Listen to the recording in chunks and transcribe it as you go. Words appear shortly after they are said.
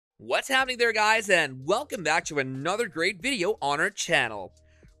What's happening there, guys, and welcome back to another great video on our channel.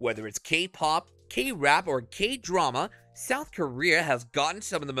 Whether it's K-pop, K-rap, or K-drama, South Korea has gotten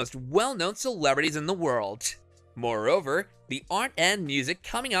some of the most well-known celebrities in the world. Moreover, the art and music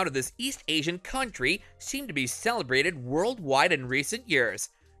coming out of this East Asian country seem to be celebrated worldwide in recent years.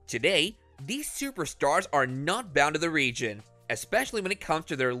 Today, these superstars are not bound to the region, especially when it comes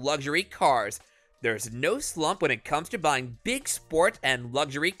to their luxury cars. There's no slump when it comes to buying big sport and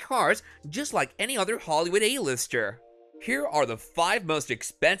luxury cars, just like any other Hollywood A-lister. Here are the 5 most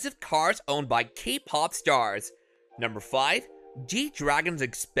expensive cars owned by K-pop stars. Number 5. G-Dragon's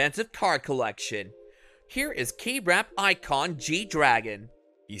expensive car collection. Here is K-rap icon G-Dragon.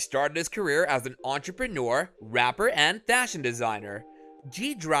 He started his career as an entrepreneur, rapper, and fashion designer.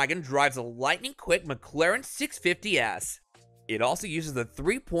 G-Dragon drives a lightning-quick McLaren 650S. It also uses a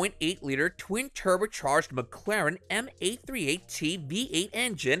 3.8-liter twin-turbocharged McLaren M838T V8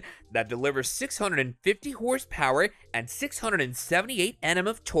 engine that delivers 650 horsepower and 678 Nm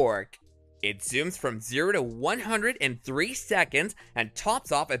of torque. It zooms from 0 to 100 in 3 seconds and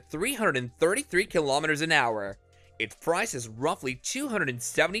tops off at 333 km an hour. Its price is roughly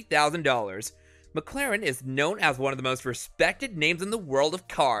 $270,000. McLaren is known as one of the most respected names in the world of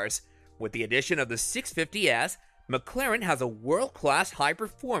cars. With the addition of the 650S, McLaren has a world-class high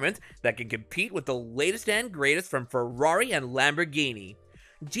performance that can compete with the latest and greatest from Ferrari and Lamborghini.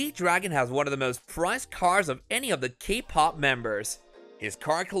 G-Dragon has one of the most prized cars of any of the K-pop members. His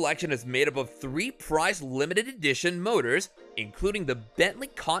car collection is made up of 3 prized limited edition motors, including the Bentley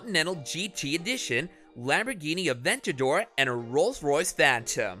Continental GT Edition, Lamborghini Aventador, and a Rolls-Royce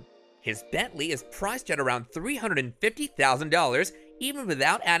Phantom. His Bentley is priced at around $350,000, even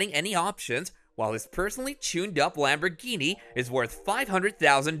without adding any options, while his personally tuned-up Lamborghini is worth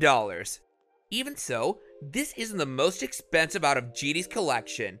 $500,000. Even so, this isn't the most expensive out of GD's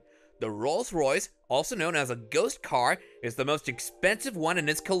collection. The Rolls-Royce, also known as a ghost car, is the most expensive one in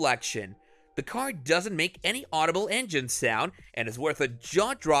his collection. The car doesn't make any audible engine sound and is worth a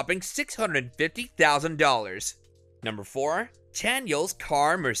jaw-dropping $650,000. Number 4. Chanyeol's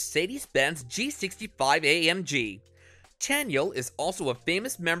car Mercedes-Benz G65 AMG. Chanyeol is also a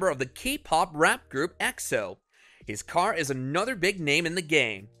famous member of the K-pop rap group EXO. His car is another big name in the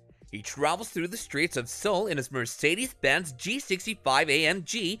game. He travels through the streets of Seoul in his Mercedes-Benz G65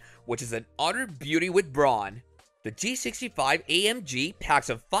 AMG, which is an utter beauty with brawn. The G65 AMG packs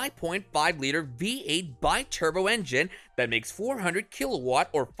a 5.5-liter V8 bi-turbo engine that makes 400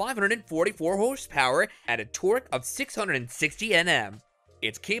 kilowatt or 544 horsepower and a torque of 660 Nm.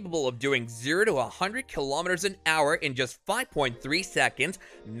 It's capable of doing 0 to 100 km an hour in just 5.3 seconds,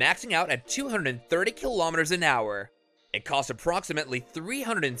 maxing out at 230 km an hour. It costs approximately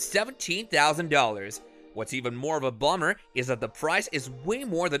 $317,000. What's even more of a bummer is that the price is way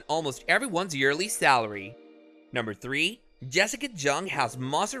more than almost everyone's yearly salary. Number 3. Jessica Jung has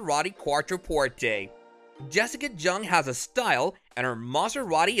Maserati Quattroporte. Jessica Jung has a style, and her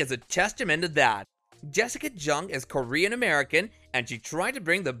Maserati is a testament to that. Jessica Jung is Korean-American, and she tried to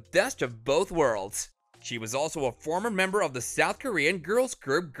bring the best of both worlds. She was also a former member of the South Korean girls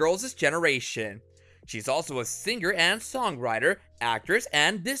group Girls' Generation. She's also a singer and songwriter, actress,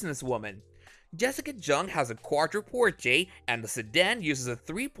 and businesswoman. Jessica Jung has a Quattroporte, and the sedan uses a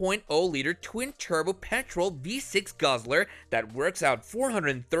 3.0-liter twin-turbo petrol V6 guzzler that works out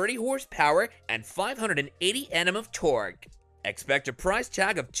 430 horsepower and 580 Nm of torque. Expect a price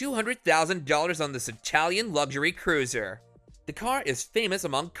tag of $200,000 on this Italian luxury cruiser. The car is famous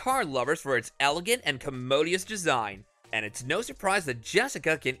among car lovers for its elegant and commodious design, and it's no surprise that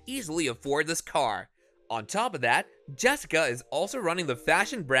Jessica can easily afford this car. On top of that, Jessica is also running the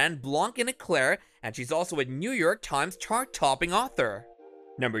fashion brand Blanc & Eclair, and she's also a New York Times chart-topping author.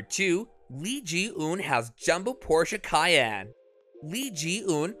 Number 2. Lee Ji-eun has Jumbo Porsche Cayenne. Lee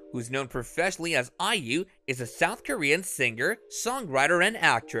Ji-eun, who's known professionally as IU, is a South Korean singer, songwriter, and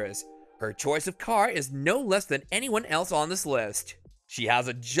actress. Her choice of car is no less than anyone else on this list. She has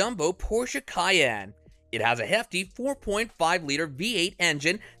a Jumbo Porsche Cayenne. It has a hefty 4.5-liter V8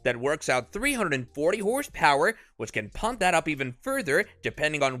 engine that works out 340 horsepower, which can pump that up even further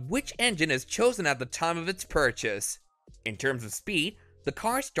depending on which engine is chosen at the time of its purchase. In terms of speed, the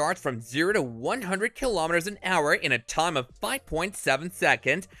car starts from 0 to 100 km an hour in a time of 5.7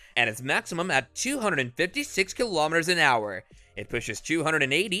 seconds and is maximum at 256 km an hour. It pushes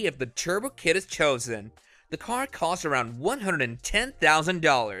 280 if the turbo kit is chosen. The car costs around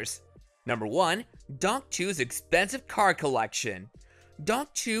 $110,000. Number 1. Donk2's expensive car collection.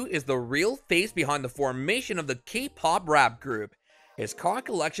 Donk2 is the real face behind the formation of the K-pop rap group. His car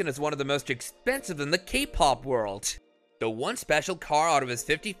collection is one of the most expensive in the K-pop world. The one special car out of his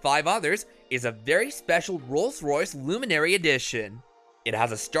 55 others is a very special Rolls-Royce Luminary Edition. It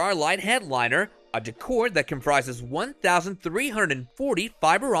has a Starlight headliner, a decor that comprises 1,340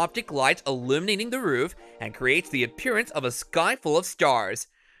 fiber optic lights illuminating the roof and creates the appearance of a sky full of stars.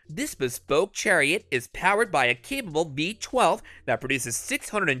 This bespoke chariot is powered by a capable V12 that produces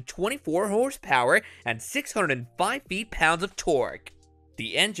 624 horsepower and 605 feet-pounds of torque.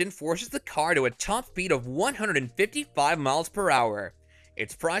 The engine forces the car to a top speed of 155 miles per hour.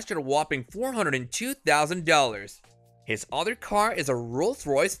 It's priced at a whopping $402,000. His other car is a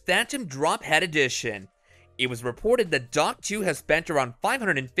Rolls-Royce Phantom Drophead Edition. It was reported that Dok2 has spent around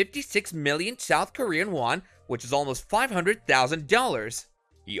 556 million South Korean won, which is almost $500,000.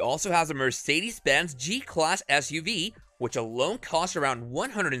 He also has a Mercedes-Benz G-Class SUV, which alone costs around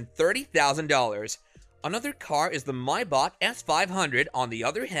 $130,000. Another car is the Maybach S500 on the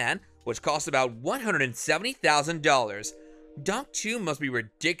other hand, which costs about $170,000. Dok2 must be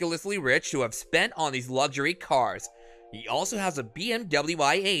ridiculously rich to have spent on these luxury cars. He also has a BMW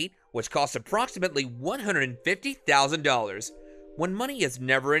i8, which costs approximately $150,000. When money is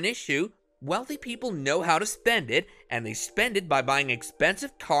never an issue, wealthy people know how to spend it, and they spend it by buying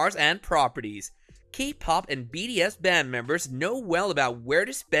expensive cars and properties. K-pop and BTS band members know well about where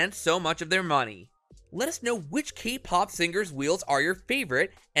to spend so much of their money. Let us know which K-pop singer's wheels are your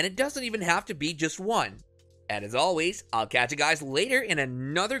favorite, and it doesn't even have to be just one. And as always, I'll catch you guys later in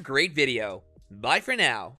another great video. Bye for now.